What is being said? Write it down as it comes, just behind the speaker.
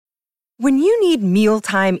When you need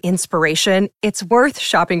mealtime inspiration, it's worth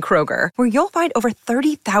shopping Kroger, where you'll find over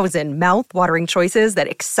 30,000 mouth-watering choices that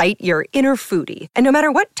excite your inner foodie. And no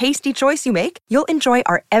matter what tasty choice you make, you'll enjoy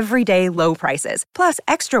our everyday low prices, plus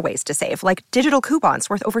extra ways to save, like digital coupons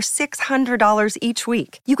worth over $600 each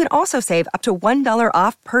week. You can also save up to $1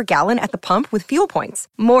 off per gallon at the pump with fuel points.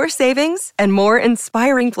 More savings and more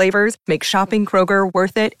inspiring flavors make shopping Kroger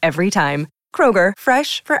worth it every time. Kroger,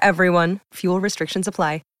 fresh for everyone. Fuel restrictions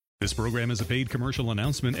apply. This program is a paid commercial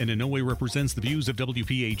announcement and in no way represents the views of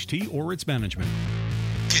WPHT or its management.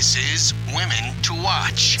 This is Women to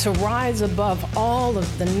Watch. To rise above all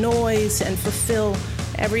of the noise and fulfill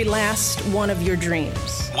every last one of your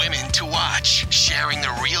dreams. Women to Watch, sharing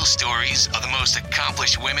the real stories of the most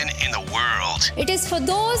accomplished women in the world. It is for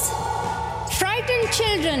those frightened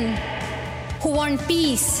children who want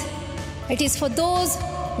peace. It is for those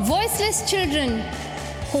voiceless children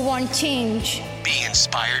who want change. Be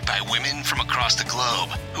inspired by women from across the globe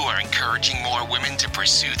who are encouraging more women to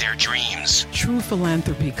pursue their dreams. True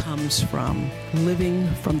philanthropy comes from living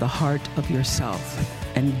from the heart of yourself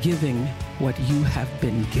and giving what you have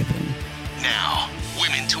been given. Now,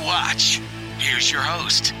 Women to Watch. Here's your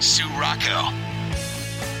host, Sue Rocco.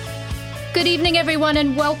 Good evening, everyone,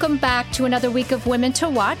 and welcome back to another week of Women to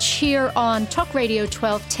Watch here on Talk Radio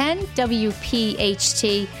 1210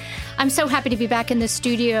 WPHT. I'm so happy to be back in the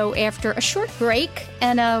studio after a short break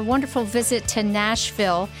and a wonderful visit to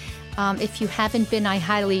Nashville. If you haven't been, I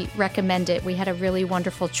highly recommend it. We had a really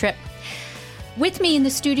wonderful trip. With me in the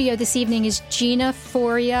studio this evening is Gina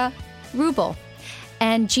Faria-Wrubel.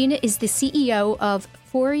 And Gina is the CEO of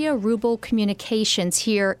Faria-Wrubel Communications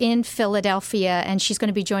here in Philadelphia, and she's going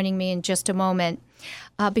to be joining me in just a moment.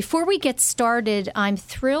 Before we get started, I'm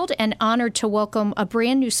thrilled and honored to welcome a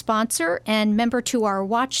brand new sponsor and member to our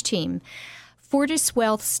watch team. Fortis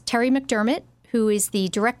Wealth's Terry McDermott, who is the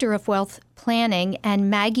Director of Wealth Planning,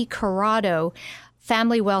 and Maggie Corrado,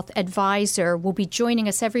 Family Wealth Advisor, will be joining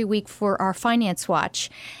us every week for our Finance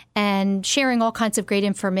Watch and sharing all kinds of great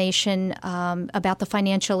information about the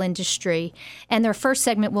financial industry. And their first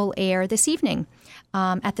segment will air this evening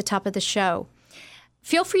at the top of the show.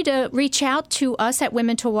 Feel free to reach out to us at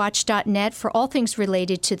womentowatch.net for all things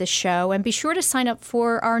related to the show, and be sure to sign up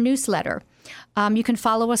for our newsletter. You can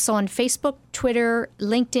follow us on Facebook, Twitter,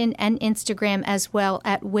 LinkedIn, and Instagram as well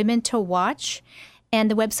at Women to Watch, and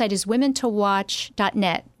the website is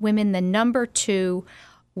womentowatch.net, women the number 2,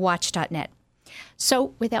 watch.net.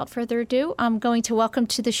 So without further ado, I'm going to welcome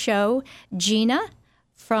to the show Gina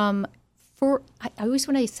from, I always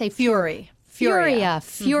want to say Furia.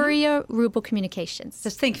 Faria-Wrubel Communications.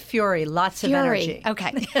 Just think Fury, lots of energy.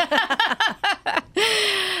 Okay.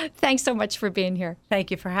 Thanks so much for being here.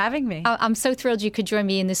 Thank you for having me. I'm so thrilled you could join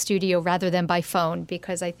me in the studio rather than by phone,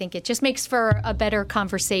 because I think it just makes for a better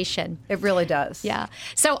conversation. It really does. Yeah.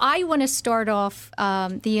 So I want to start off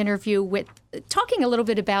the interview with talking a little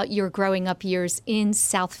bit about your growing up years in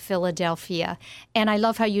South Philadelphia. And I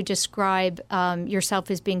love how you describe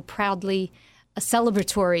yourself as being proudly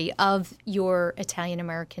celebratory of your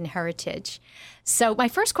Italian-American heritage. So my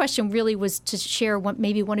first question really was to share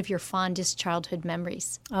maybe one of your fondest childhood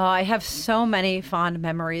memories. Oh, I have so many fond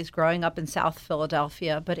memories growing up in South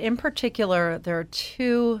Philadelphia, but in particular, there are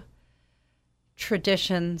 2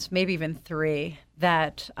 traditions, maybe even 3,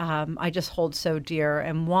 that I just hold so dear.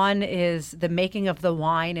 And one is the making of the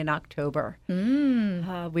wine in October.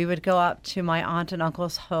 We would go up to my aunt and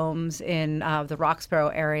uncle's homes in the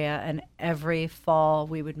Roxborough area, and every fall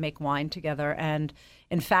we would make wine together. And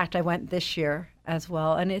in fact, I went this year as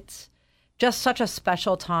well. And it's just such a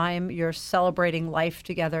special time. You're celebrating life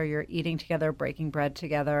together, you're eating together, breaking bread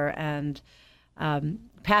together, and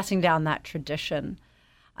passing down that tradition.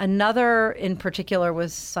 Another in particular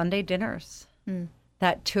was Sunday dinners.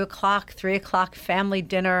 That 2 o'clock, 3 o'clock family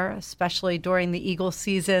dinner, especially during the Eagles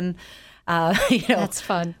season. That's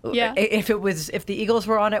fun. Yeah. If the Eagles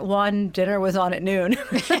were on at 1, dinner was on at noon.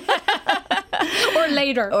 Or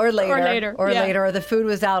later. Or the food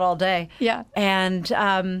was out all day. Yeah.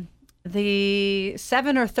 And the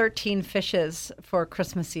 7 or 13 fishes for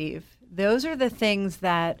Christmas Eve. Those are the things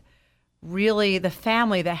that really, the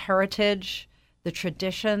family, the heritage, the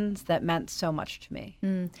traditions that meant so much to me.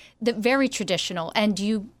 Very traditional. And do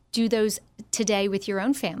you do those today with your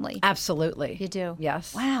own family? Absolutely. You do?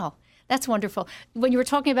 Yes. Wow. That's wonderful. When you were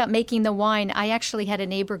talking about making the wine, I actually had a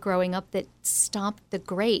neighbor growing up that stomped the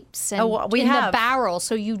grapes and the barrel.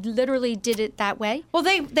 So you literally did it that way? Well,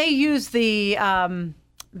 they use the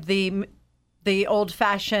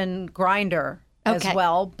old-fashioned grinder as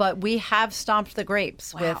well, but we have stomped the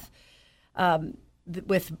grapes with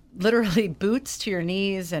literally boots to your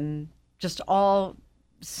knees and just all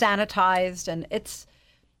sanitized, and it's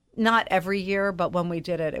not every year, but when we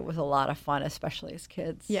did it, it was a lot of fun, especially as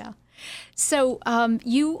kids. Yeah. So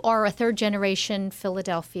you are a third-generation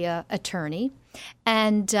Philadelphia attorney,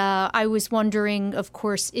 and I was wondering, of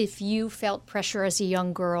course, if you felt pressure as a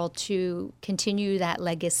young girl to continue that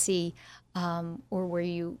legacy, or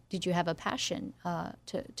did you have a passion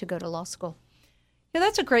to go to law school? Yeah,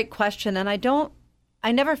 that's a great question, and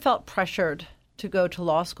I never felt pressured to go to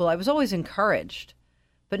law school. I was always encouraged,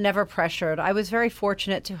 but never pressured. I was very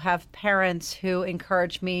fortunate to have parents who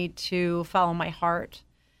encouraged me to follow my heart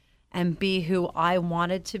and be who I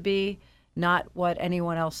wanted to be, not what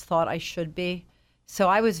anyone else thought I should be. So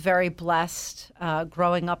I was very blessed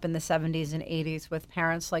growing up in the 70s and 80s with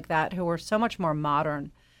parents like that who were so much more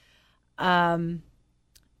modern.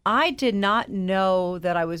 I did not know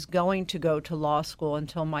that I was going to go to law school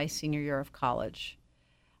until my senior year of college.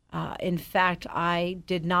 In fact, I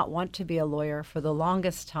did not want to be a lawyer for the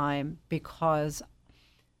longest time because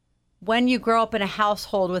when you grow up in a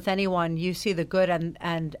household with anyone, you see the good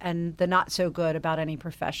and the not so good about any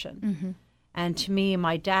profession. Mm-hmm. And to me,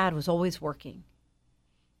 my dad was always working.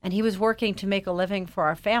 And he was working to make a living for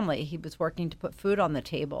our family. He was working to put food on the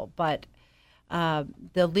table. But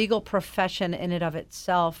the legal profession in and of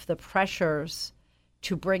itself, the pressures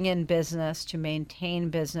to bring in business, to maintain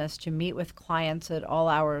business, to meet with clients at all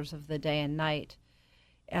hours of the day and night,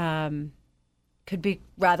 could be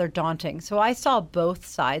rather daunting. So I saw both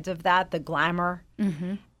sides of that, the glamour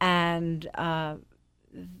mm-hmm. and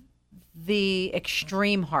the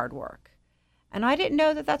extreme hard work. And I didn't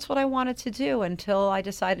know that that's what I wanted to do until I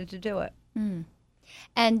decided to do it. Mm.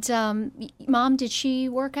 And Mom, did she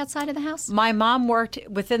work outside of the house? My mom worked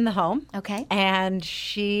within the home. Okay. And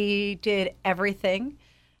she did everything.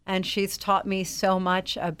 And she's taught me so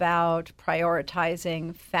much about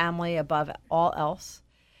prioritizing family above all else.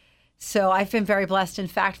 So I've been very blessed. In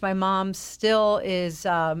fact, my mom still is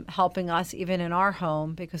helping us even in our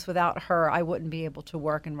home because without her, I wouldn't be able to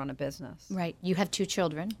work and run a business. Right. You have two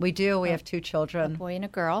children. We do. We have two children. A boy and a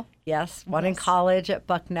girl. Yes. One in college at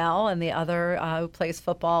Bucknell and the other who plays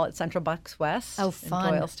football at Central Bucks West in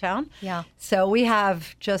Doylestown. Yeah. So we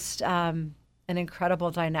have just an incredible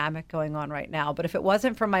dynamic going on right now. But if it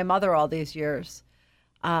wasn't for my mother all these years,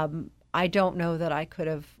 I don't know that I could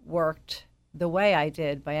have worked the way I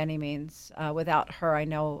did by any means. Without her, I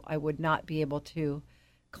know I would not be able to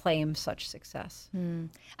claim such success.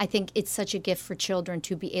 I think it's such a gift for children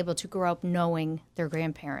to be able to grow up knowing their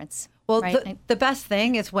grandparents. Well, right? the best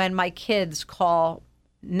thing is when my kids call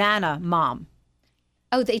Nana Mom.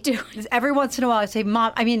 Oh, they do. Every once in a while I say,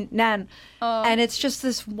 Mom, I mean, Nan. And it's just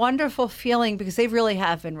this wonderful feeling because they really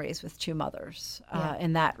have been raised with two mothers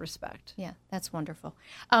in that respect. Yeah, that's wonderful.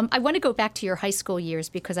 I want to go back to your high school years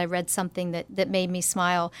because I read something that made me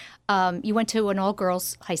smile. You went to an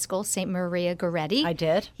all-girls high school, St. Maria Goretti. I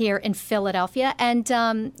did. Here in Philadelphia.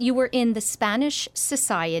 And you were in the Spanish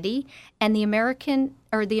Society and the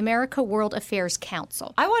America World Affairs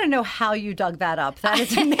Council. I want to know how you dug that up. That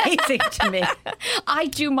is amazing to me. I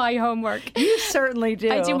do my homework. You certainly do.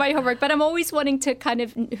 I do my homework, but I'm always wanting to kind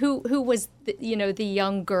of who was the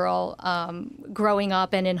young girl growing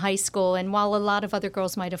up and in high school. And while a lot of other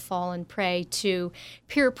girls might have fallen prey to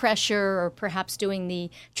peer pressure or perhaps doing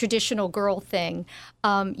the traditional girl thing,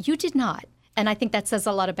 you did not. And I think that says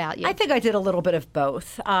a lot about you. I think I did a little bit of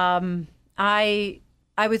both.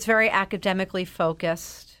 I was very academically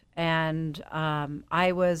focused, and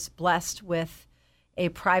I was blessed with a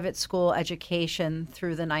private school education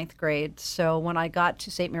through the 9th grade. So when I got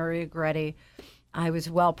to St. Maria Goretti, I was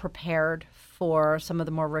well prepared for some of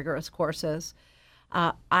the more rigorous courses.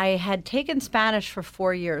 I had taken Spanish for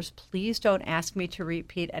 4 years. Please don't ask me to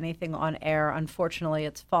repeat anything on air. Unfortunately,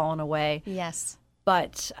 it's fallen away. Yes.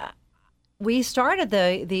 But we started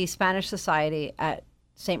the Spanish Society at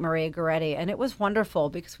St. Maria Goretti, and it was wonderful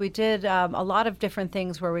because we did a lot of different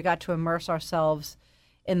things where we got to immerse ourselves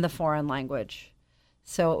in the foreign language.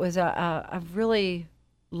 So it was a really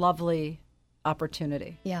lovely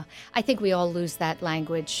opportunity. Yeah, I think we all lose that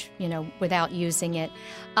language, without using it.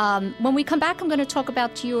 When we come back, I'm going to talk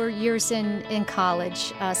about your years in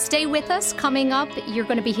college. Stay with us. Coming up, you're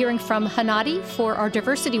going to be hearing from Hanadi for our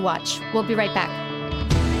Diversity Watch. We'll be right back.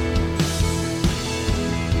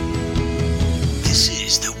 This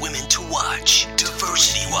is the Women to Watch,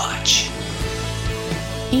 Diversity Watch.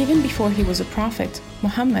 Even before he was a prophet,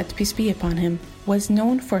 Muhammad, peace be upon him, was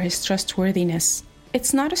known for his trustworthiness.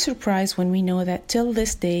 It's not a surprise when we know that till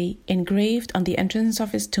this day, engraved on the entrance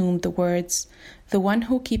of his tomb, the words, "The one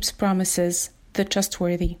who keeps promises, the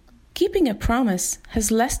trustworthy." Keeping a promise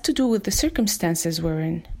has less to do with the circumstances we're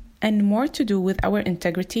in, and more to do with our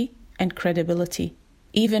integrity and credibility.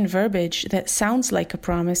 Even verbiage that sounds like a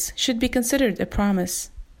promise should be considered a promise.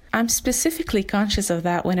 I'm specifically conscious of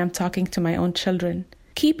that when I'm talking to my own children.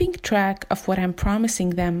 Keeping track of what I'm promising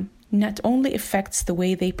them not only affects the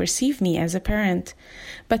way they perceive me as a parent,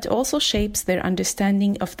 but also shapes their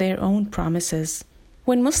understanding of their own promises.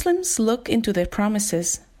 When Muslims look into their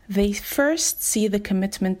promises, they first see the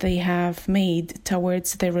commitment they have made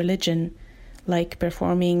towards their religion, like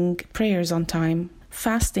performing prayers on time,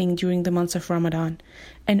 fasting during the months of Ramadan,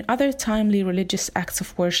 and other timely religious acts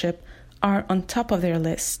of worship are on top of their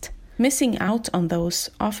list. Missing out on those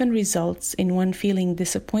often results in one feeling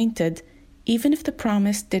disappointed, even if the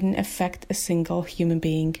promise didn't affect a single human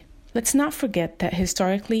being. Let's not forget that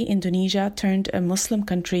historically Indonesia turned a Muslim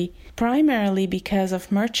country primarily because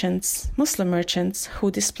of Muslim merchants who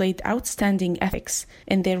displayed outstanding ethics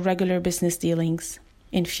in their regular business dealings.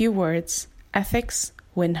 In few words, ethics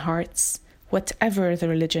win hearts, whatever the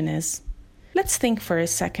religion is. Let's think for a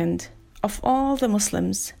second of all the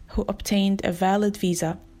Muslims who obtained a valid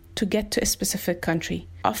visa to get to a specific country,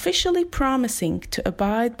 officially promising to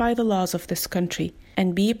abide by the laws of this country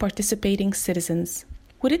and be participating citizens.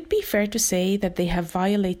 Would it be fair to say that they have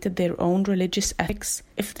violated their own religious ethics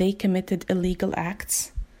if they committed illegal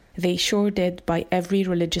acts? They sure did by every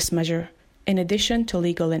religious measure, in addition to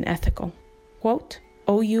legal and ethical. Quote,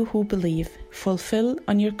 "O you who believe, fulfill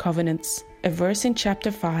on your covenants," a verse in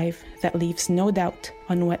chapter 5 that leaves no doubt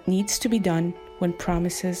on what needs to be done when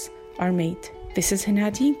promises are made. This is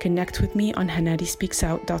Hanadi. Connect with me on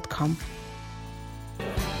hanadispeaksout.com.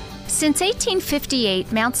 Since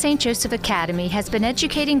 1858, Mount St. Joseph Academy has been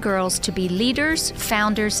educating girls to be leaders,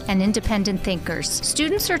 founders, and independent thinkers.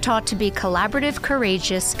 Students are taught to be collaborative,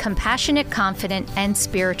 courageous, compassionate, confident, and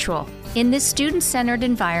spiritual. In this student-centered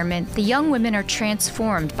environment, the young women are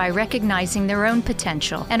transformed by recognizing their own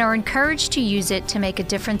potential and are encouraged to use it to make a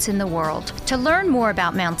difference in the world. To learn more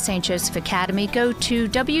about Mount St. Joseph Academy, go to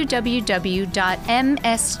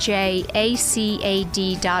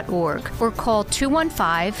www.msjacad.org or call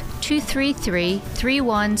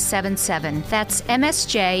 215-233-3177. That's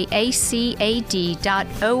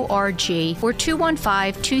msjacad.org or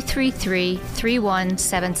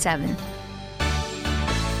 215-233-3177.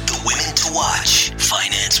 Women to Watch,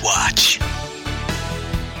 Finance Watch.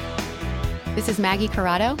 This is Maggie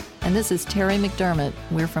Corrado. And this is Terry McDermott.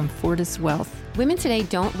 We're from Fortis Wealth. Women today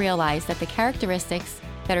don't realize that the characteristics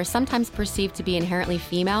that are sometimes perceived to be inherently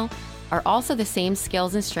female are also the same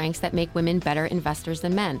skills and strengths that make women better investors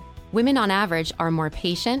than men. Women on average are more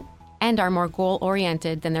patient and are more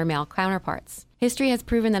goal-oriented than their male counterparts. History has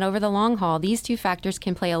proven that over the long haul, these two factors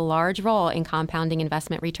can play a large role in compounding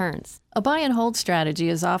investment returns. A buy and hold strategy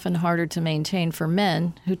is often harder to maintain for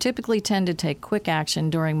men who typically tend to take quick action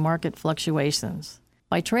during market fluctuations.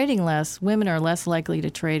 By trading less, women are less likely to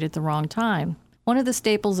trade at the wrong time. One of the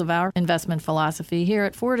staples of our investment philosophy here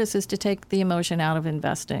at Fortis is to take the emotion out of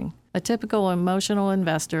investing. A typical emotional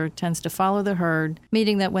investor tends to follow the herd,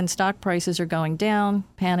 meaning that when stock prices are going down,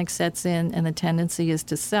 panic sets in and the tendency is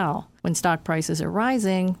to sell. When stock prices are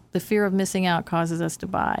rising, the fear of missing out causes us to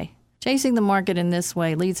buy. Chasing the market in this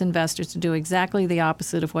way leads investors to do exactly the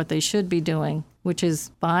opposite of what they should be doing, which is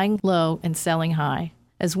buying low and selling high.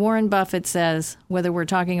 As Warren Buffett says, whether we're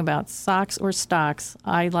talking about socks or stocks,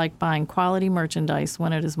 I like buying quality merchandise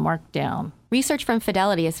when it is marked down. Research from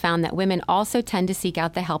Fidelity has found that women also tend to seek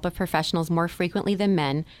out the help of professionals more frequently than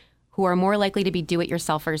men, who are more likely to be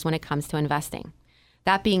do-it-yourselfers when it comes to investing.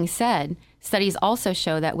 That being said, studies also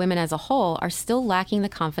show that women as a whole are still lacking the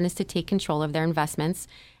confidence to take control of their investments,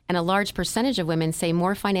 and a large percentage of women say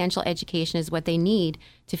more financial education is what they need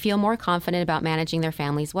to feel more confident about managing their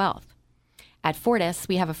family's wealth. At Fortis,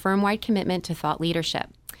 we have a firm-wide commitment to thought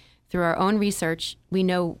leadership. Through our own research, we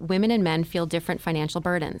know women and men feel different financial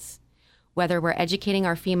burdens. Whether we're educating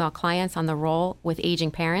our female clients on the role with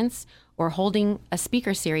aging parents or holding a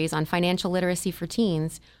speaker series on financial literacy for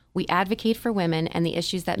teens, we advocate for women and the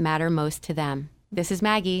issues that matter most to them. This is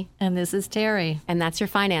Maggie. And this is Terry. And that's your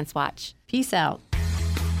Finance Watch. Peace out.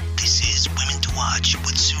 This is Women to Watch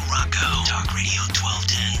with Sue Rocco. Talk Radio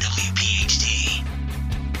 1210 WPHT.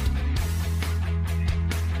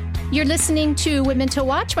 You're listening to Women to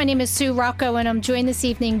Watch. My name is Sue Rocco, and I'm joined this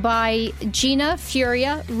evening by Gina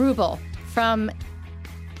Furia Rubel from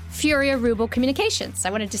Furia Rubel Communications.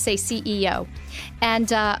 I wanted to say CEO. And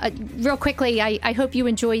real quickly, I hope you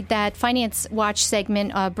enjoyed that Finance Watch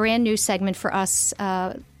segment, a brand new segment for us,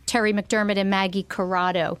 Terry McDermott and Maggie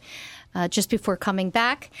Corrado, just before coming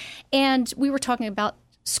back. And we were talking about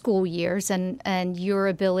school years and your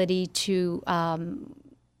ability to,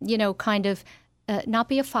 kind of not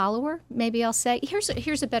be a follower, maybe I'll say.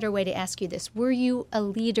 Here's a better way to ask you this. Were you a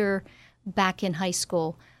leader back in high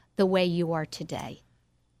school the way you are today?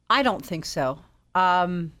 I don't think so.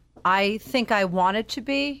 I think I wanted to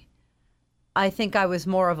be. I think I was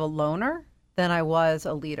more of a loner than I was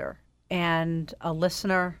a leader and a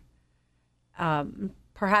listener,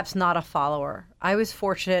 perhaps not a follower. I was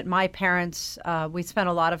fortunate. My parents, we spent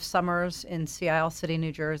a lot of summers in Sea Isle City,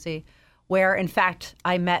 New Jersey, where, in fact,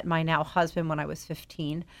 I met my now husband when I was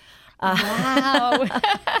 15. Wow.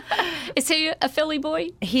 Is he a Philly boy?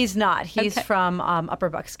 He's not. He's from Upper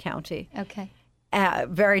Bucks County. Okay.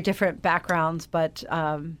 Very different backgrounds, but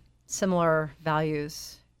similar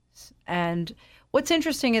values. And what's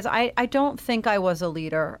interesting is I don't think I was a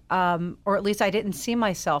leader, or at least I didn't see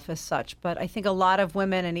myself as such. But I think a lot of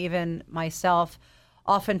women, and even myself,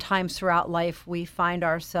 oftentimes throughout life, we find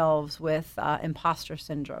ourselves with imposter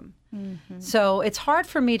syndrome. Mm-hmm. So it's hard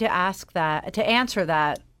for me to answer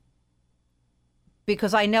that,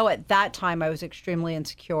 because I know at that time I was extremely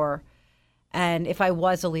insecure. And if I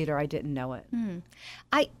was a leader, I didn't know it.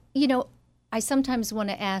 I sometimes want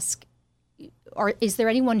to ask, or is there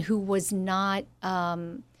anyone who was not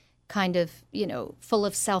kind of, full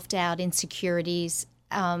of self-doubt, insecurities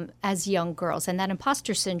as young girls? And that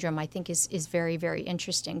imposter syndrome, I think, is very, very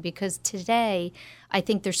interesting, because today I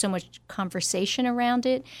think there's so much conversation around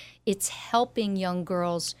it. It's helping young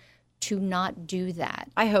girls to not do that.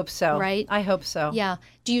 I hope so. Right? I hope so. Yeah.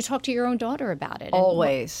 Do you talk to your own daughter about it?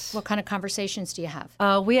 Always. What kind of conversations do you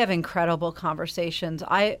have? We have incredible conversations.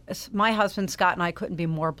 My husband, Scott, and I couldn't be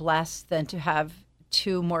more blessed than to have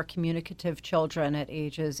two more communicative children at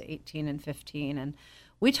ages 18 and 15. And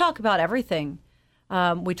we talk about everything.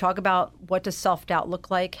 We talk about, what does self-doubt look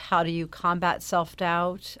like? How do you combat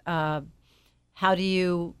self-doubt? How do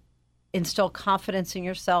you instill confidence in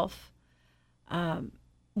yourself?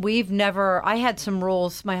 I had some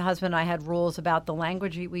rules. My husband and I had rules about the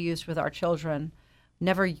language we used with our children.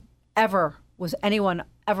 Never, ever was anyone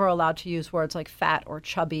ever allowed to use words like fat or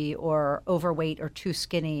chubby or overweight or too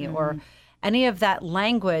skinny or any of that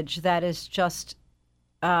language that is just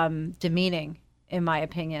demeaning, in my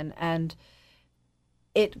opinion. And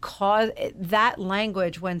that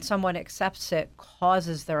language, when someone accepts it,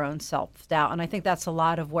 causes their own self-doubt. And I think that's a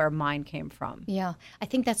lot of where mine came from. Yeah, I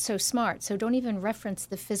think that's so smart. So don't even reference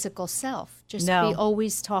the physical self. Just be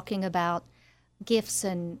always talking about gifts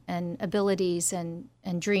and abilities and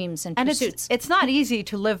dreams and pursuits. It's not easy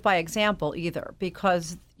to live by example either,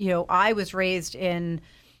 because, I was raised in,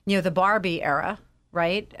 the Barbie era,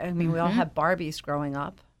 right? I mean, we all had Barbies growing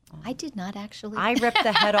up. I did not actually. I ripped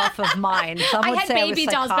the head off of mine. Some would I had say baby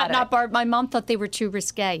dolls, but not Barbie. My mom thought they were too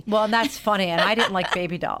risque. Well, and that's funny. And I didn't like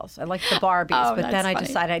baby dolls. I liked the Barbies. But then I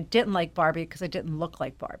decided I didn't like Barbie because I didn't look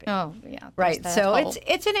like Barbie. Oh, yeah. Right. So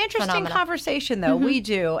it's an interesting conversation, though. We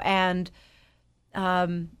do. And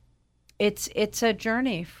it's a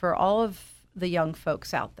journey for all of the young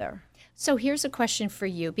folks out there. So here's a question for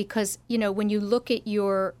you, because, when you look at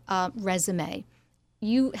your resume,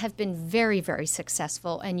 you have been very, very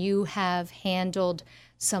successful, and you have handled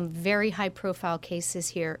some very high-profile cases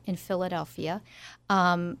here in Philadelphia.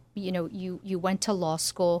 You went to law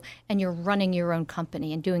school, and you're running your own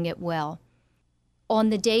company and doing it well. On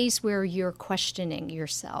the days where you're questioning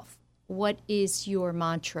yourself, what is your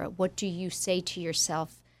mantra? What do you say to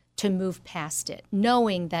yourself to move past it,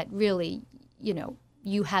 knowing that really,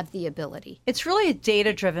 you have the ability? It's really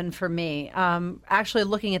data-driven for me, actually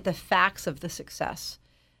looking at the facts of the success,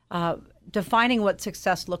 defining what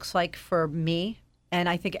success looks like for me. And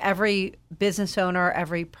I think every business owner,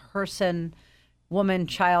 every person, woman,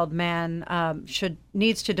 child, man,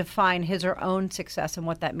 needs to define his or own success and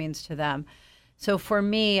what that means to them. So for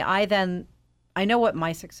me, I know what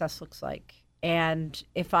my success looks like. And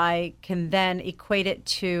if I can then equate it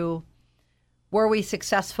to, were we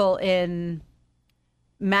successful in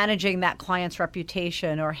managing that client's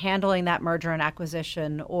reputation, or handling that merger and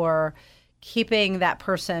acquisition, or keeping that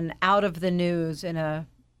person out of the news in a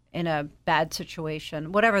bad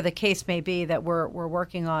situation, whatever the case may be that we're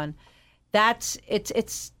working on, it's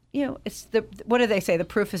the, what do they say? The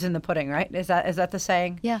proof is in the pudding, right? Is that the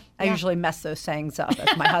saying? Yeah. I usually mess those sayings up,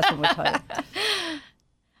 as my husband would tell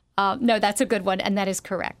you. No, that's a good one, and that is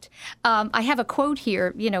correct. I have a quote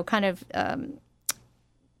here, kind of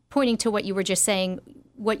pointing to what you were just saying,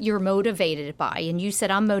 what you're motivated by. And you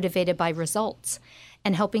said, I'm motivated by results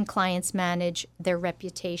and helping clients manage their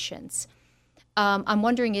reputations. I'm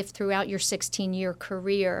wondering if throughout your 16-year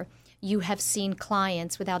career, you have seen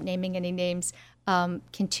clients, without naming any names,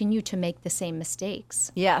 continue to make the same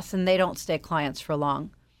mistakes. Yes, and they don't stay clients for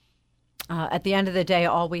long. At the end of the day,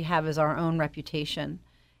 all we have is our own reputation.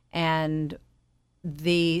 And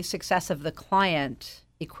the success of the client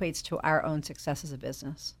equates to our own success as a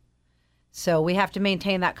business. So we have to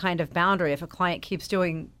maintain that kind of boundary. If a client keeps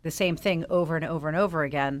doing the same thing over and over and over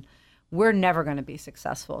again, we're never going to be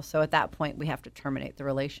successful. So at that point, we have to terminate the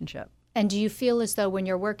relationship. And do you feel as though when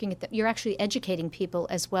you're working you're actually educating people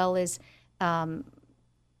as well as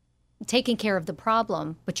taking care of the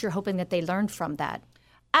problem, but you're hoping that they learn from that?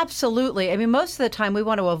 Absolutely. I mean, most of the time we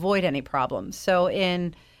want to avoid any problems. So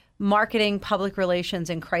in marketing, public relations,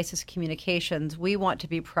 and crisis communications, we want to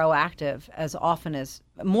be proactive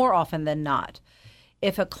more often than not.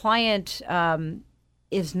 If a client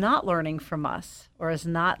is not learning from us or is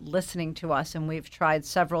not listening to us, and we've tried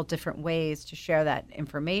several different ways to share that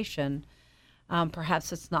information,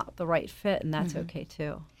 perhaps it's not the right fit, and that's okay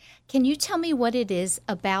too. Can you tell me what it is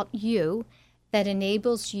about you that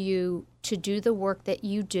enables you to do the work that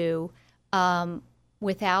you do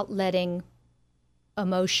without letting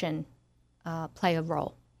emotion play a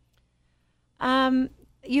role?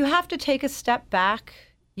 You have to take a step back.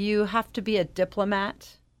 You have to be a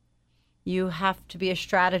diplomat. You have to be a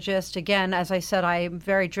strategist. Again, as I said, I'm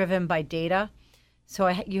very driven by data. So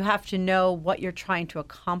you have to know what you're trying to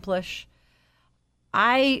accomplish.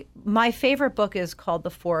 My favorite book is called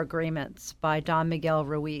The Four Agreements by Don Miguel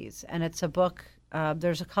Ruiz. And it's a book,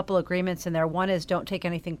 there's a couple agreements in there. One is don't take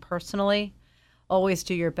anything personally. Always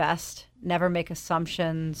do your best. Never make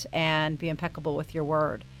assumptions, and be impeccable with your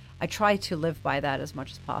word. I try to live by that as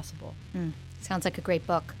much as possible. Sounds like a great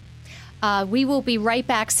book. We will be right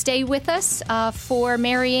back. Stay with us for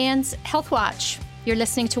Marianne's Health Watch. You're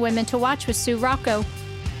listening to Women to Watch with Sue Rocco.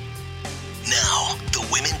 Now, the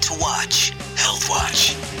Women to Watch Health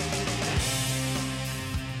Watch.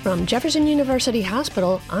 From Jefferson University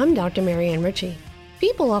Hospital, I'm Dr. Marianne Ritchie.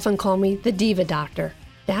 People often call me the Diva Doctor.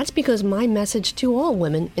 That's because my message to all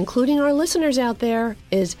women, including our listeners out there,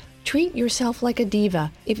 is treat yourself like a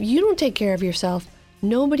diva. If you don't take care of yourself,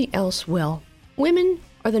 nobody else will. Women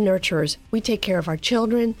are the nurturers. We take care of our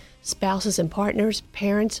children, spouses and partners,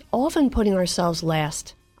 parents, often putting ourselves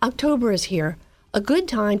last. October is here, a good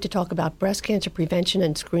time to talk about breast cancer prevention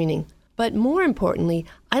and screening. But more importantly,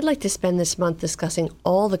 I'd like to spend this month discussing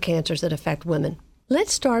all the cancers that affect women.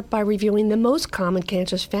 Let's start by reviewing the most common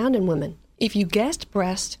cancers found in women. If you guessed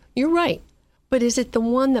breast, you're right. But is it the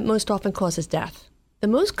one that most often causes death? The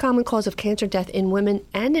most common cause of cancer death in women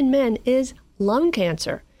and in men is lung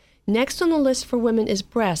cancer. Next on the list for women is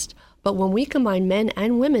breast, but when we combine men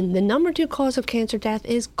and women, the number 2 cause of cancer death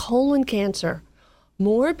is colon cancer.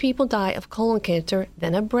 More people die of colon cancer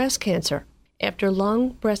than of breast cancer. After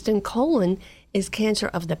lung, breast, and colon is cancer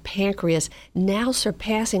of the pancreas, now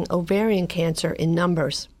surpassing ovarian cancer in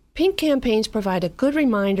numbers. Pink campaigns provide a good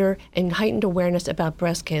reminder and heightened awareness about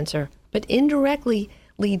breast cancer, but indirectly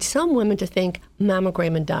lead some women to think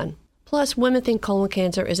mammogram and done. Plus, women think colon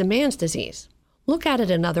cancer is a man's disease. Look at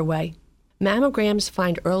it another way. Mammograms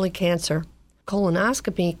find early cancer.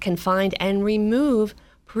 Colonoscopy can find and remove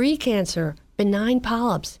precancer, benign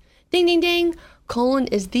polyps. Ding, ding, ding! Colon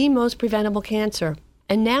is the most preventable cancer.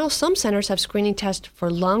 And now some centers have screening tests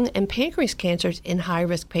for lung and pancreas cancers in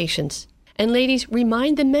high-risk patients. And ladies,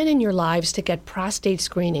 remind the men in your lives to get prostate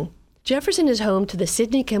screening. Jefferson is home to the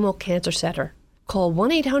Sidney Kimmel Cancer Center. Call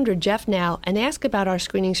 1-800-JEFF-NOW and ask about our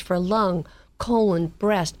screenings for lung, colon,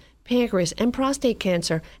 breast, pancreas, and prostate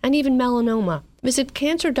cancer, and even melanoma. Visit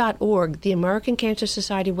cancer.org, the American Cancer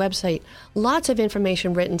Society website. Lots of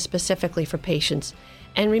information written specifically for patients.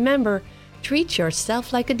 And remember, treat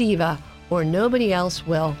yourself like a diva, or nobody else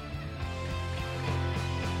will.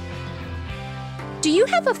 Do you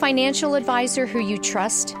have a financial advisor who you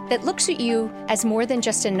trust that looks at you as more than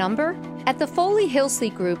just a number? At the Foley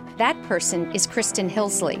Hillsley Group, that person is Kristen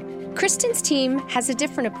Hillsley. Kristen's team has a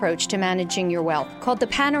different approach to managing your wealth called the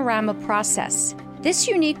Panorama Process. This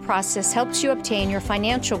unique process helps you obtain your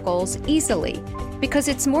financial goals easily because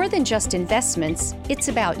it's more than just investments, it's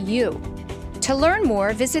about you. To learn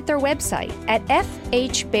more, visit their website at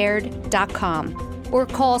fhbaird.com or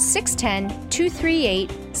call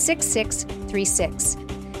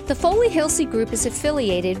 610-238-6636. The Foley Hillsley Group is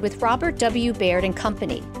affiliated with Robert W. Baird &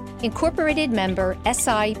 Company, incorporated member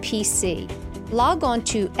SIPC. Log on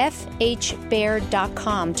to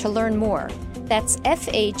fhbaird.com to learn more. That's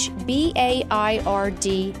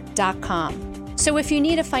fhbaird.com. So if you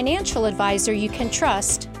need a financial advisor you can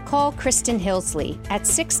trust, call Kristen Hillsley at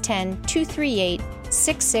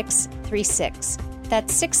 610-238-6636.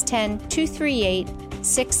 That's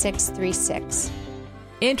 610-238-6636.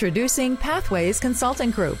 Introducing Pathways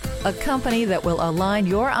Consulting Group, a company that will align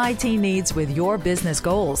your IT needs with your business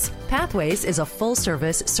goals. Pathways is a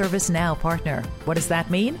full-service ServiceNow partner. What does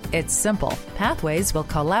that mean? It's simple. Pathways will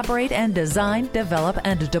collaborate and design, develop,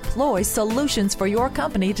 and deploy solutions for your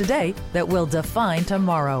company today that will define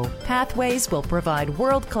tomorrow. Pathways will provide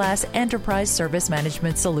world-class enterprise service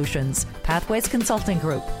management solutions. Pathways Consulting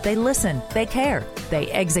Group. They listen, they care,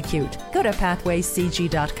 they execute. Go to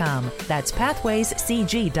pathwayscg.com. That's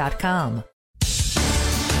pathwayscg.com. Women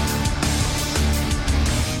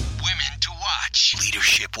to Watch.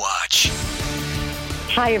 Leadership Watch.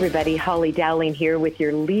 Hi, everybody. Holly Dowling here with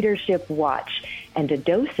your Leadership Watch and a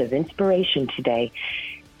dose of inspiration today.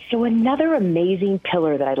 So another amazing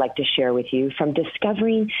pillar that I'd like to share with you from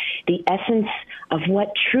discovering the essence of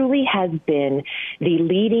what truly has been the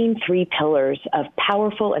leading 3 pillars of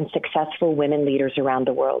powerful and successful women leaders around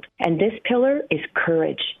the world. And this pillar is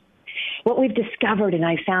courage. What we've discovered, and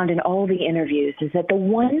I found in all the interviews, is that the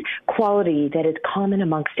one quality that is common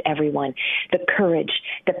amongst everyone, the courage,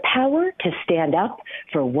 the power to stand up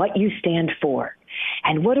for what you stand for.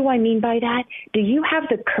 And what do I mean by that? Do you have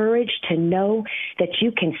the courage to know that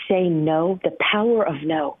you can say no, the power of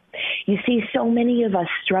no? You see, so many of us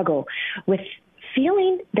struggle with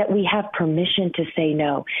feeling that we have permission to say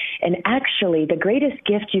no. And actually, the greatest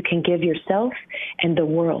gift you can give yourself and the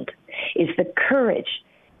world is the courage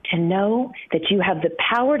to know that you have the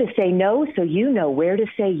power to say no so you know where to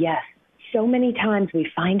say yes. So many times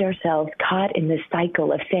we find ourselves caught in this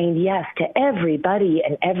cycle of saying yes to everybody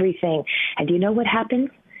and everything. And do you know what happens?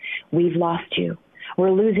 We've lost you.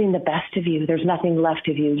 We're losing the best of you. There's nothing left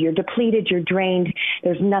of you. You're depleted. You're drained.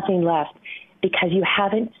 There's nothing left because you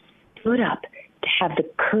haven't stood up to have the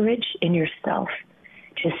courage in yourself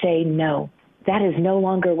to say no. That is no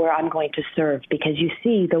longer where I'm going to serve, because you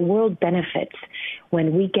see, the world benefits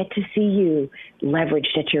when we get to see you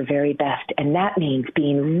leveraged at your very best. And that means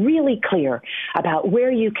being really clear about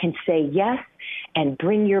where you can say yes and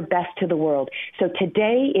bring your best to the world. So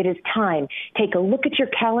today it is time. Take a look at your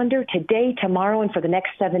calendar today, tomorrow, and for the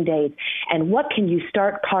next 7 days. And what can you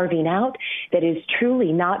start carving out that is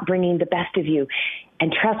truly not bringing the best of you?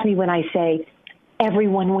 And trust me when I say,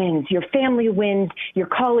 everyone wins. Your family wins. Your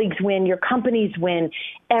colleagues win. Your companies win.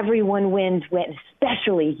 Everyone wins,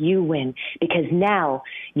 especially you win, because now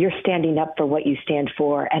you're standing up for what you stand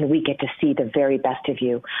for, and we get to see the very best of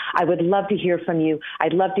you. I would love to hear from you.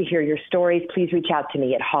 I'd love to hear your stories. Please reach out to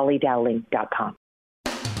me at hollydowling.com.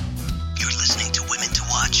 You're listening to Women to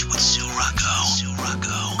Watch with Sue Rocco. Sue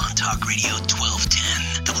Rocco on Talk Radio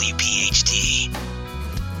 1210 WPHT.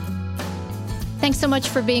 Thanks so much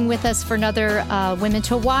for being with us for another Women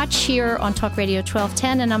to Watch here on Talk Radio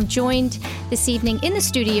 1210. And I'm joined this evening in the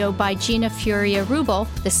studio by Gina Furia-Rubel,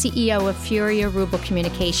 the CEO of Furia-Rubel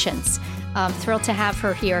Communications. I'm thrilled to have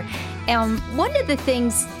her here. One of the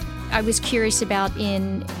things I was curious about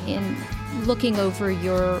in looking over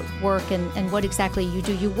your work and what exactly you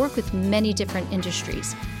do, you work with many different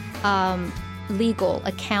industries, legal,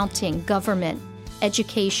 accounting, government,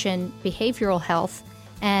 education, behavioral health,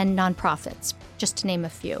 and nonprofits, just to name a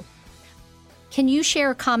few. Can you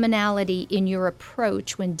share a commonality in your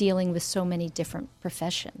approach when dealing with so many different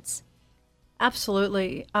professions?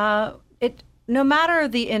 Absolutely. No matter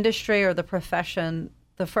the industry or the profession,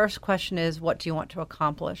 the first question is, what do you want to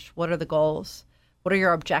accomplish? What are the goals? What are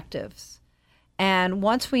your objectives? And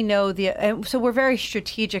once we know so we're very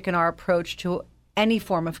strategic in our approach to any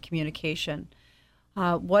form of communication.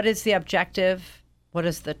 What is the objective? What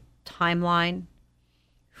is the timeline?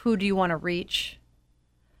 Who do you want to reach?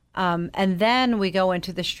 And then we go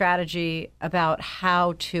into the strategy about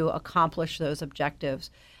how to accomplish those objectives.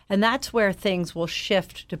 And that's where things will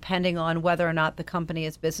shift depending on whether or not the company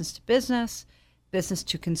is business to business, business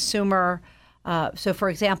to consumer. So, for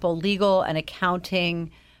example, legal and accounting,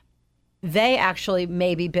 they actually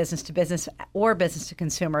may be business to business or business to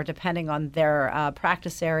consumer, depending on their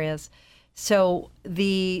practice areas. So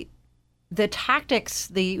the tactics,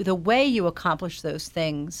 the way you accomplish those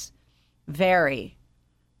things vary,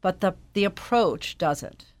 but the approach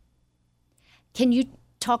doesn't. Can you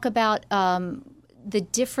talk about the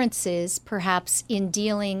differences, perhaps, in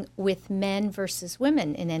dealing with men versus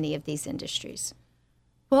women in any of these industries?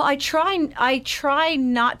 Well, I try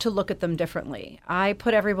not to look at them differently. I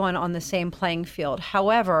put everyone on the same playing field.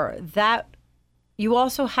 However, that you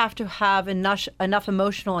also have to have enough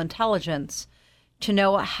emotional intelligence to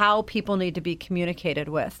know how people need to be communicated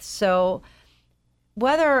with. So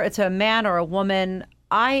whether it's a man or a woman,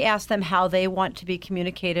 I ask them how they want to be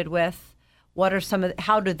communicated with.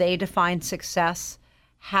 How do they define success?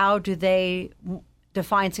 How do they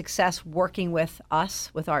define success working with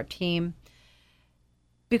us, with our team?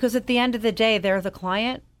 Because at the end of the day, they're the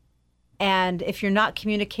client. And if you're not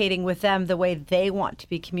communicating with them the way they want to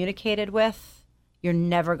be communicated with, you're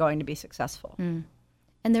never going to be successful. Mm.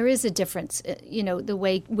 And there is a difference, the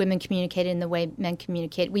way women communicate and the way men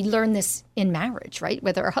communicate. We learn this in marriage, right,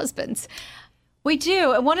 with our husbands. We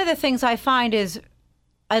do. And one of the things I find is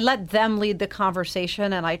I let them lead the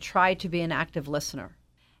conversation, and I try to be an active listener.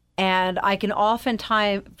 And I can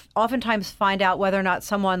oftentimes find out whether or not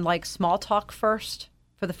someone likes small talk first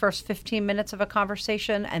for the first 15 minutes of a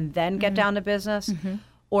conversation and then get down to business,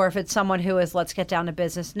 or if it's someone who is, let's get down to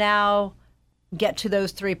business now, get to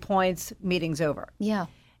those 3 points, meeting's over. Yeah.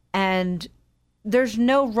 And there's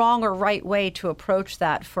no wrong or right way to approach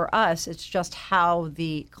that for us. It's just how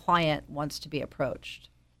the client wants to be approached.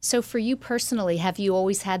 So for you personally, have you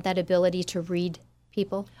always had that ability to read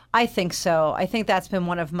people? I think so. I think that's been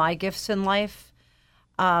one of my gifts in life.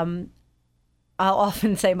 I'll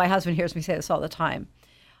often say, my husband hears me say this all the time,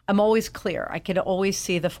 I'm always clear. I can always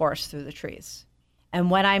see the forest through the trees. And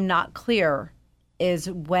when I'm not clear is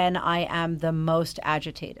when I am the most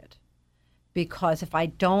agitated. Because if I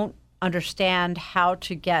don't understand how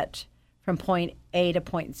to get from point A to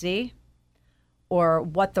point Z, or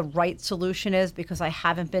what the right solution is because I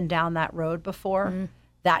haven't been down that road before,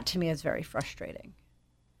 that to me is very frustrating.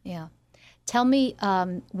 Yeah. Tell me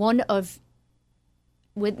one of,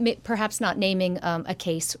 with perhaps not naming a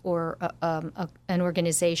case or an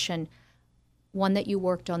organization, one that you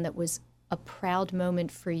worked on that was a proud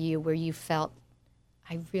moment for you where you felt,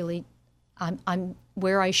 I'm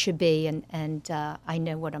where I should be and I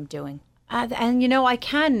know what I'm doing. And I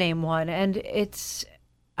can name one, and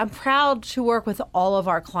I'm proud to work with all of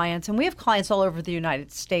our clients, and we have clients all over the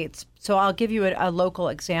United States. So I'll give you a local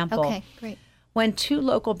example. Okay, great. When 2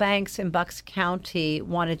 local banks in Bucks County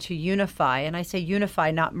wanted to unify, and I say unify,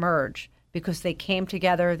 not merge, because they came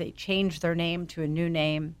together, they changed their name to a new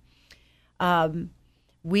name.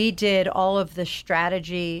 We did all of the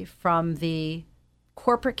strategy from the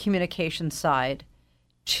corporate communication side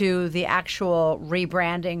to the actual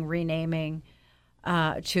rebranding, renaming,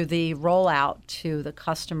 to the rollout to the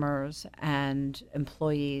customers and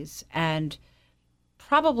employees. And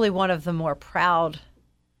probably one of the more proud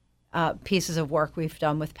pieces of work we've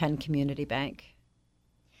done with Penn Community Bank.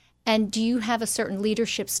 And do you have a certain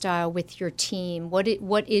leadership style with your team?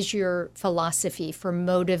 What is your philosophy for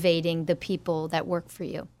motivating the people that work for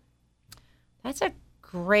you? That's a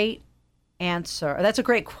great answer. That's a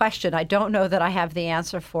great question. I don't know that I have the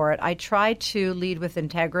answer for it. I try to lead with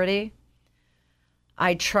integrity.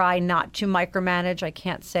 I try not to micromanage. I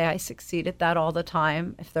can't say I succeed at that all the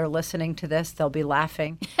time. If they're listening to this, they'll be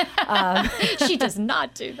laughing. She does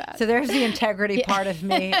not do that. So there's the integrity part of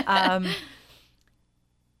me.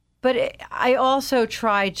 But I also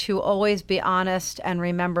try to always be honest and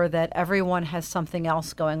remember that everyone has something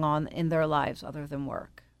else going on in their lives other than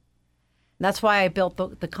work. And that's why I built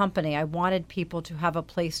the company. I wanted people to have a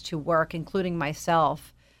place to work, including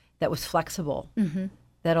myself, that was flexible,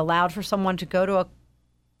 that allowed for someone to go to a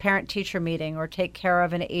parent-teacher meeting or take care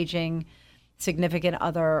of an aging significant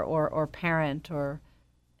other or parent or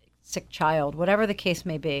sick child, whatever the case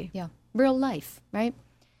may be. Yeah, real life, right?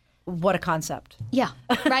 What a concept. Yeah,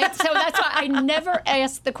 right? So that's why I never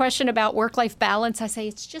ask the question about work-life balance. I say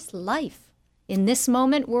it's just life. In this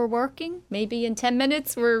moment, we're working. Maybe in 10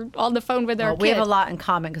 minutes, we're on the phone with our kid. We have a lot in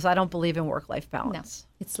common because I don't believe in work-life balance.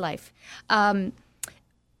 No, it's life.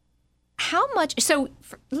 How much,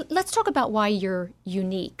 let's talk about why you're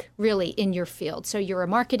unique, really, in your field. So you're a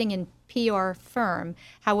marketing and PR firm.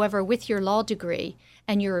 However, with your law degree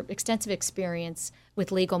and your extensive experience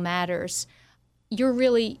with legal matters,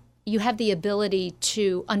 you have the ability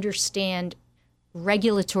to understand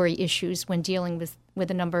regulatory issues when dealing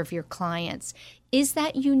with a number of your clients. Is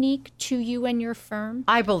that unique to you and your firm?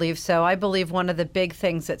 I believe so. I believe one of the big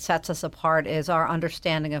things that sets us apart is our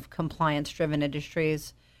understanding of compliance-driven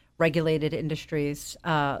industries, regulated industries,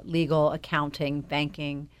 legal, accounting,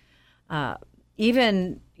 banking,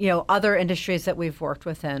 even other industries that we've worked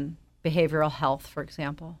within, behavioral health, for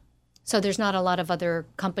example. So there's not a lot of other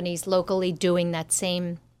companies locally doing that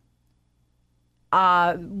same?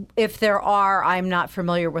 If there are, I'm not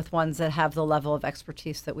familiar with ones that have the level of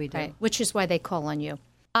expertise that we do. Right, which is why they call on you.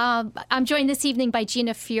 I'm joined this evening by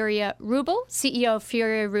Gina Furia-Rubel, CEO of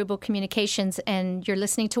Furia-Rubel Communications, and you're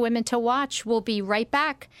listening to Women to Watch. We'll be right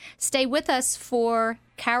back. Stay with us for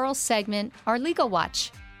Carol's segment, Our Legal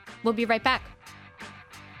Watch. We'll be right back.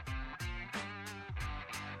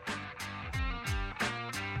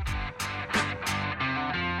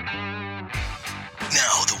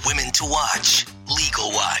 Now, the Women to Watch,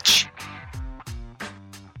 Legal Watch.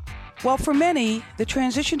 Well, for many, the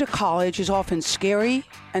transition to college is often scary,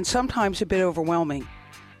 and sometimes a bit overwhelming.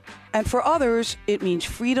 And for others, it means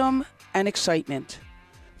freedom and excitement.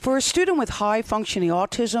 For a student with high-functioning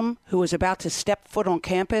autism who is about to step foot on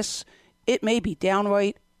campus, it may be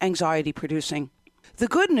downright anxiety-producing. The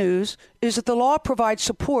good news is that the law provides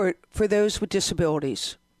support for those with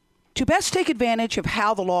disabilities. To best take advantage of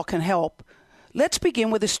how the law can help, let's begin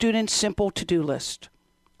with a student's simple to-do list.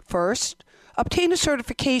 First, obtain a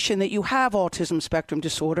certification that you have autism spectrum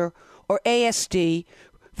disorder, or ASD,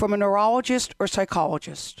 from a neurologist or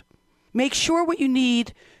psychologist. Make sure what you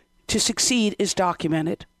need to succeed is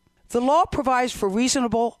documented. The law provides for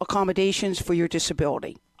reasonable accommodations for your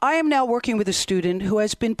disability. I am now working with a student who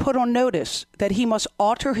has been put on notice that he must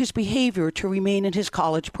alter his behavior to remain in his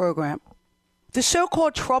college program. The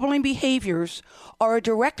so-called troubling behaviors are a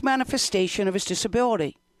direct manifestation of his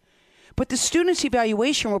disability, but the student's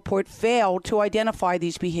evaluation report failed to identify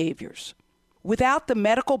these behaviors. Without the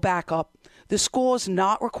medical backup, the school is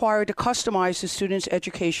not required to customize the student's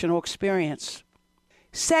educational experience.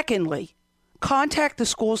 Secondly, contact the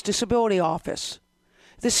school's disability office.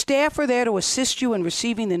 The staff are there to assist you in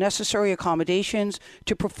receiving the necessary accommodations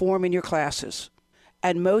to perform in your classes.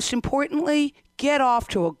 And most importantly, get off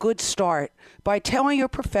to a good start by telling your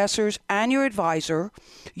professors and your advisor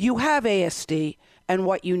you have ASD and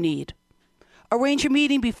what you need. Arrange a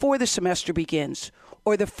meeting before the semester begins,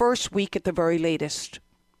 or the first week at the very latest.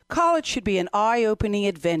 College should be an eye-opening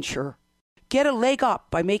adventure. Get a leg up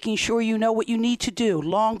by making sure you know what you need to do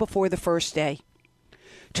long before the first day.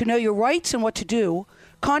 To know your rights and what to do,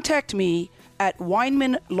 contact me at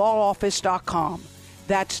WeinmanLawOffice.com.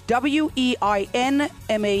 That's WEINMAN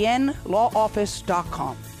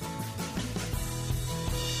lawoffice.com.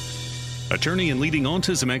 Attorney and leading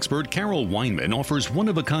autism expert Carol Weinman offers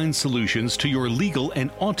one-of-a-kind solutions to your legal and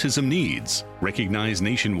autism needs. Recognized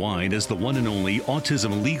nationwide as the one and only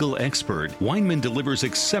autism legal expert, Weinman delivers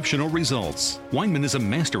exceptional results. Weinman is a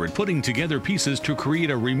master at putting together pieces to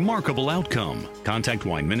create a remarkable outcome. Contact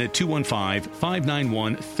Weinman at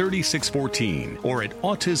 215-591-3614 or at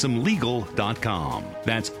autismlegal.com.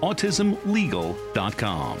 That's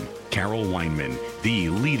autismlegal.com. Carol Weinman, the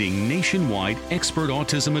leading nationwide expert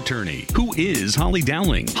autism attorney. Who is Holly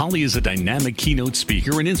Dowling? Holly is a dynamic keynote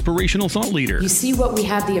speaker and inspirational thought leader. You see what we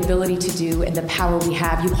have the ability to do and the power we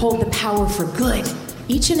have. You hold the power for good.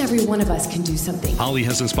 Each and every one of us can do something. Holly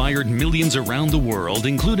has inspired millions around the world,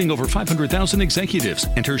 including over 500,000 executives,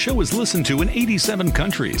 and her show is listened to in 87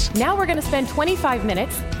 countries. Now we're going to spend 25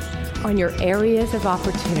 minutes on your areas of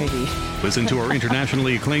opportunity. Listen to our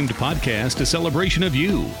internationally acclaimed podcast, A Celebration of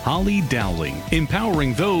You, Holly Dowling,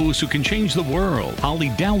 empowering those who can change the world.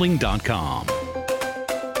 HollyDowling.com. Now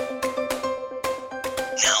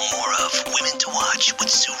more of Women to Watch with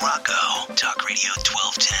Sue Rocco. Talk Radio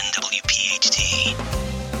 1210 WPHT.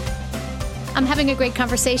 I'm having a great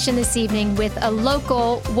conversation this evening with a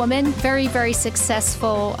local woman, very, very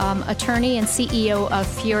successful attorney and CEO of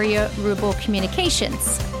Furia Rubel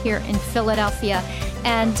Communications here in Philadelphia.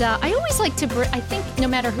 And I always like to, I think no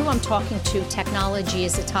matter who I'm talking to, technology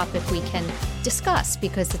is a topic we can discuss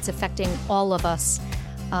because it's affecting all of us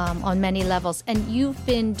on many levels. And you've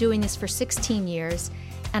been doing this for 16 years.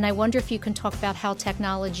 And I wonder if you can talk about how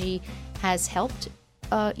technology has helped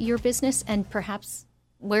your business and perhaps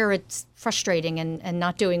where it's frustrating and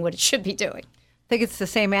not doing what it should be doing. I think it's the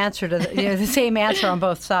same answer to the same answer on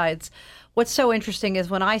both sides. What's so interesting is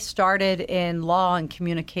when I started in law and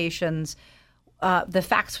communications, the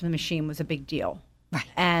fax machine was a big deal. Right.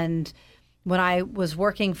 And when I was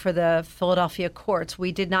working for the Philadelphia courts,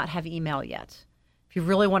 we did not have email yet. If you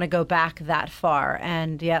really want to go back that far,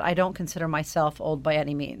 and yet I don't consider myself old by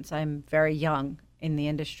any means. I'm very young in the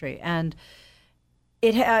industry, and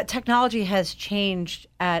technology has changed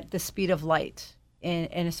at the speed of light,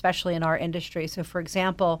 and especially in our industry. So, for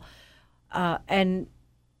example, and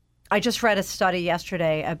I just read a study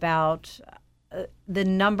yesterday about the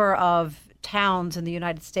number of towns in the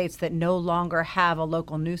United States that no longer have a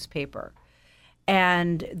local newspaper.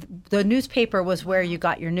 And the newspaper was where you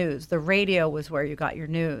got your news. The radio was where you got your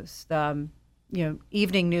news. The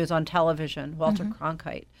evening news on television, Walter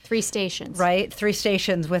Cronkite. 3 stations. Right? 3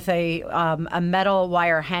 stations with a metal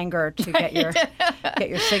wire hanger to get your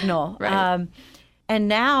signal. Right. And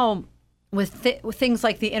now with things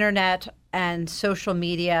like the internet and social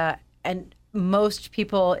media, and most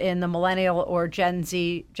people in the millennial or Gen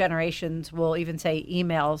Z generations will even say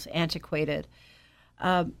emails antiquated.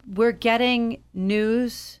 We're getting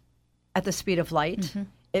news at the speed of light. Mm-hmm.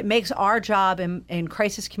 It makes our job in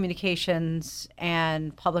crisis communications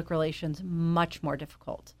and public relations much more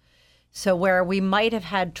difficult. So where we might have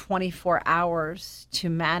had 24 hours to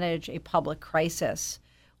manage a public crisis,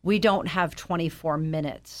 we don't have 24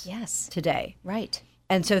 minutes today. Right.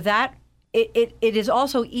 And so that it is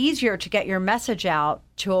also easier to get your message out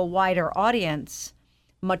to a wider audience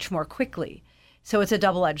much more quickly. So it's a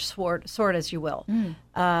double-edged sword, as you will.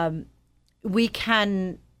 We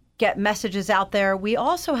can get messages out there. We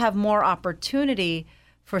also have more opportunity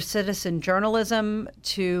for citizen journalism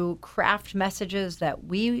to craft messages that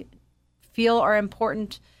we feel are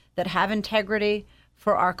important, that have integrity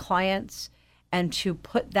for our clients, and to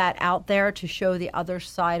put that out there to show the other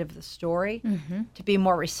side of the story, to be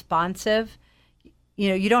more responsive. You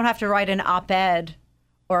know, you don't have to write an op-ed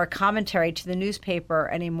or a commentary to the newspaper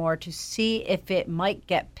anymore to see if it might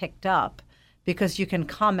get picked up, because you can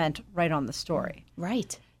comment right on the story.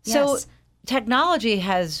 Right. So Yes. technology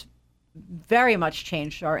has very much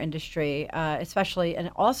changed our industry, especially and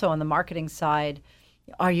also on the marketing side.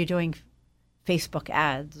 Are you doing Facebook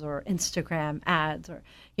ads or Instagram ads, or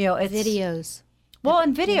it's videos? Well,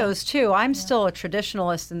 and videos too. I'm still a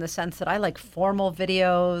traditionalist in the sense that I like formal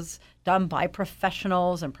videos done by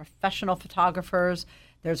professionals and professional photographers.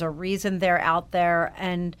 There's a reason they're out there,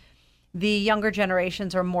 and the younger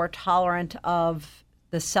generations are more tolerant of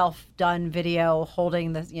the self-done video,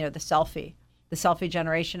 holding the selfie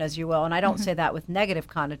generation, as you will. And I don't say that with negative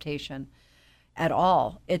connotation at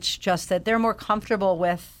all. It's just that they're more comfortable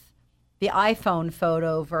with the iPhone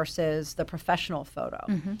photo versus the professional photo.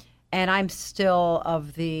 And I'm still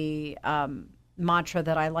of the mantra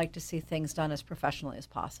that I like to see things done as professionally as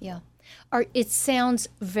possible. Yeah. It sounds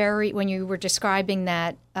when you were describing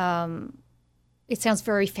that, it sounds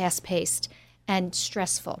very fast-paced and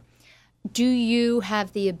stressful. Do you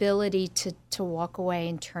have the ability to walk away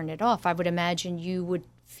and turn it off? I would imagine you would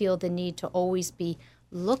feel the need to always be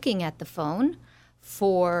looking at the phone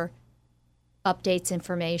for updates,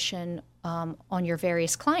 information on your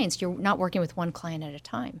various clients. You're not working with one client at a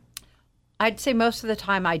time. I'd say most of the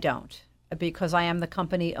time I don't, because I am the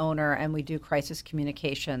company owner and we do crisis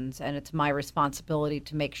communications, and it's my responsibility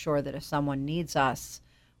to make sure that if someone needs us,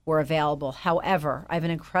 we're available. However, I have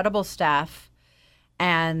an incredible staff,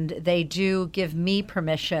 and they do give me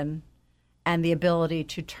permission and the ability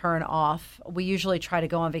to turn off. We usually try to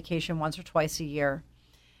go on vacation once or twice a year,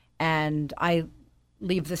 and I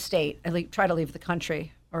leave the state. I try to leave the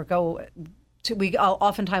country, or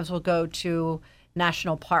oftentimes we'll go to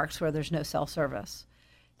national parks where there's no cell service.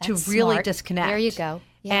 That's to really smart. disconnect. There you go.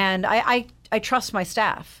 Yeah. And I trust my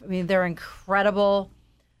staff. I mean, they're incredible.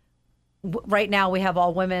 Right now we have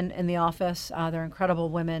all women in the office. They're incredible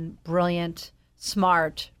women, brilliant,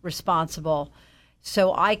 smart, responsible.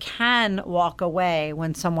 So I can walk away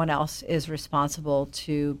when someone else is responsible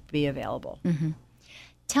to be available.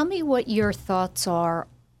 Tell me what your thoughts are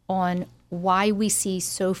on why we see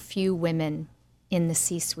so few women in the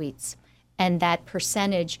C-suites, and that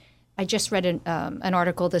percentage. I just read an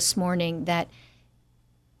article this morning that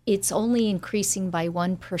it's only increasing by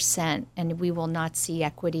 1%, and we will not see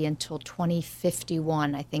equity until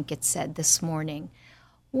 2051, I think it said this morning.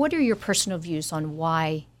 What are your personal views on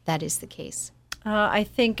why that is the case? I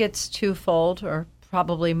think it's twofold, or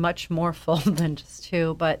probably much more fold than just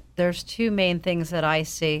two, but there's two main things that I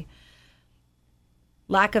see.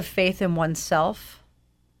 Lack of faith in oneself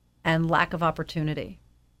and lack of opportunity.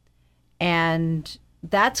 And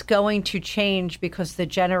that's going to change because the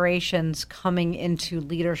generations coming into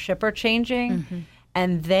leadership are changing,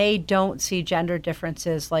 and they don't see gender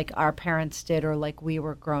differences like our parents did or like we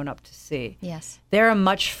were grown up to see. Yes. They're a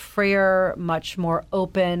much freer, much more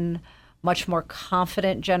open, much more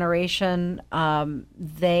confident generation.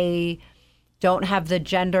 They don't have the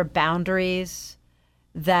gender boundaries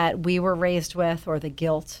that we were raised with, or the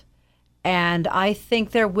guilt. And I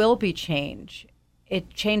think there will be change.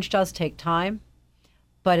 Change does take time,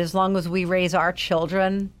 but as long as we raise our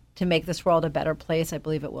children to make this world a better place, I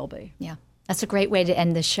believe it will be. Yeah, that's a great way to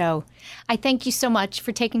end the show. I thank you so much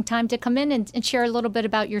for taking time to come in and share a little bit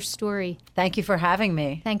about your story. Thank you for having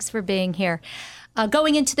me. Thanks for being here.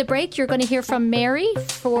 Going into the break, you're going to hear from Mary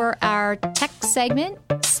for our tech segment.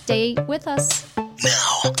 Stay with us.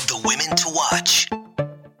 Now, the women to watch.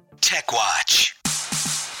 Tech Watch.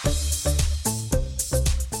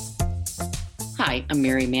 Hi, I'm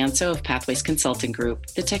Mary Manso of Pathways Consulting Group.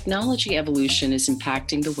 The technology evolution is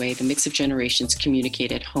impacting the way the mix of generations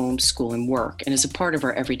communicate at home, school, and work, and is a part of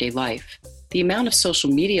our everyday life. The amount of social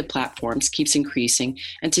media platforms keeps increasing,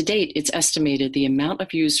 and to date, it's estimated the amount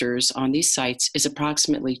of users on these sites is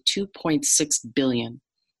approximately 2.6 billion.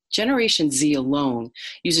 Generation Z alone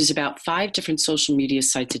uses about 5 different social media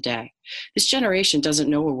sites a day. This generation doesn't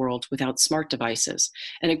know a world without smart devices,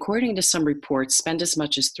 and according to some reports, spend as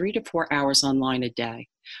much as 3 to 4 hours online a day.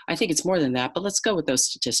 I think it's more than that, but let's go with those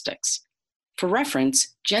statistics. For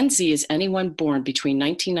reference, Gen Z is anyone born between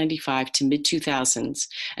 1995 to mid-2000s,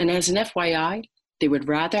 and as an FYI, they would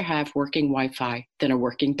rather have working Wi-Fi than a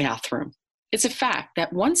working bathroom. It's a fact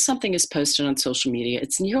that once something is posted on social media,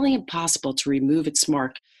 it's nearly impossible to remove its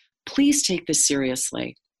mark. Please take this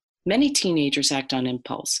seriously. Many teenagers act on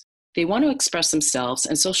impulse. They want to express themselves,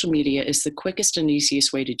 and social media is the quickest and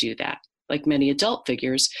easiest way to do that. Like many adult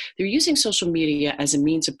figures, they're using social media as a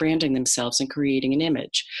means of branding themselves and creating an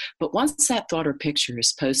image. But once that thought or picture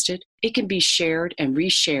is posted, it can be shared and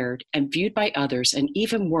reshared and viewed by others, and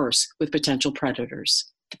even worse, with potential predators.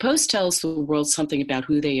 The post tells the world something about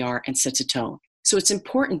who they are and sets a tone. So it's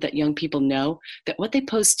important that young people know that what they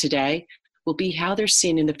post today will be how they're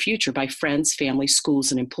seen in the future by friends, family, schools,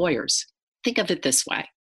 and employers. Think of it this way.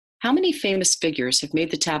 How many famous figures have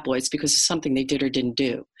made the tabloids because of something they did or didn't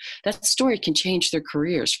do? That story can change their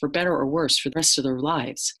careers for better or worse for the rest of their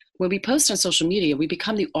lives. When we post on social media, we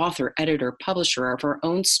become the author, editor, publisher of our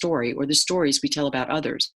own story or the stories we tell about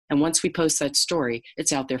others. And once we post that story,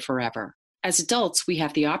 it's out there forever. As adults, we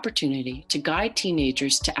have the opportunity to guide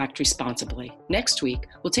teenagers to act responsibly. Next week,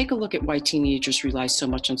 we'll take a look at why teenagers rely so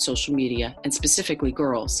much on social media, and specifically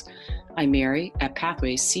girls. I'm Mary at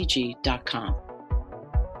pathwayscg.com.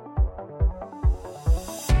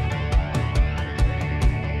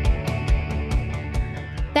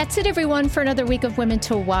 That's it, everyone, for another week of Women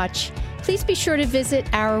to Watch. Please be sure to visit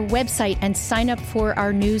our website and sign up for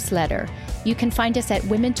our newsletter. You can find us at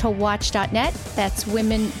womentowatch.net. That's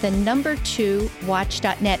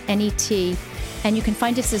watch.net, N-E-T. And you can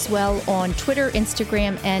find us as well on Twitter,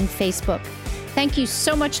 Instagram, and Facebook. Thank you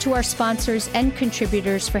so much to our sponsors and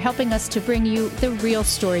contributors for helping us to bring you the real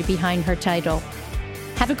story behind her title.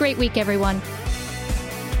 Have a great week, everyone.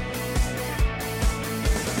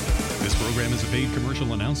 This program is a paid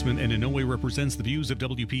commercial announcement and in no way represents the views of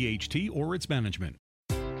WPHT or its management.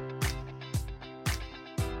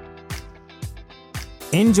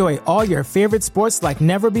 Enjoy all your favorite sports like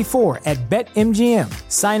never before at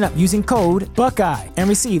BetMGM. Sign up using code Buckeye and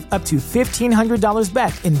receive up to $1,500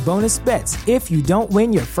 back in bonus bets if you don't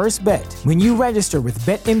win your first bet. When you register with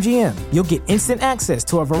BetMGM, you'll get instant access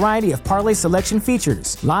to a variety of parlay selection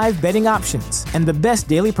features, live betting options, and the best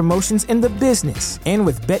daily promotions in the business. And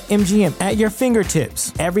with BetMGM at your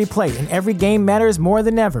fingertips, every play and every game matters more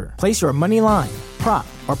than ever. Place your money line, prop,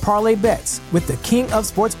 or parlay bets with the king of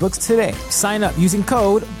sportsbooks today. Sign up using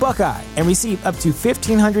code Buckeye and receive up to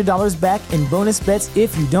 $1,500 back in bonus bets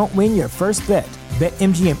if you don't win your first bet.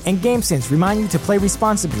 BetMGM and GameSense remind you to play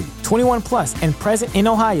responsibly. 21 plus and present in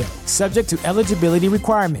Ohio, subject to eligibility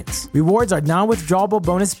requirements. Rewards are non-withdrawable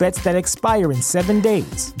bonus bets that expire in 7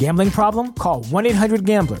 days. Gambling problem? Call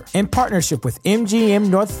 1-800-GAMBLER. In partnership with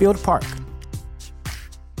MGM Northfield Park.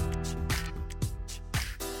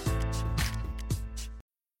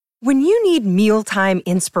 When you need mealtime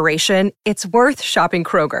inspiration, it's worth shopping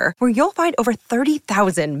Kroger, where you'll find over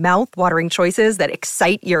 30,000 mouth-watering choices that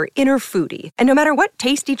excite your inner foodie. And no matter what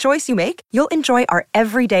tasty choice you make, you'll enjoy our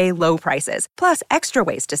everyday low prices, plus extra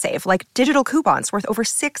ways to save, like digital coupons worth over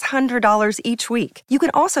 $600 each week. You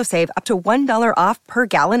can also save up to $1 off per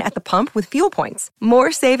gallon at the pump with fuel points.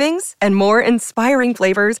 More savings and more inspiring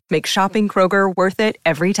flavors make shopping Kroger worth it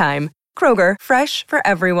every time. Kroger, fresh for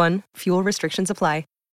everyone. Fuel restrictions apply.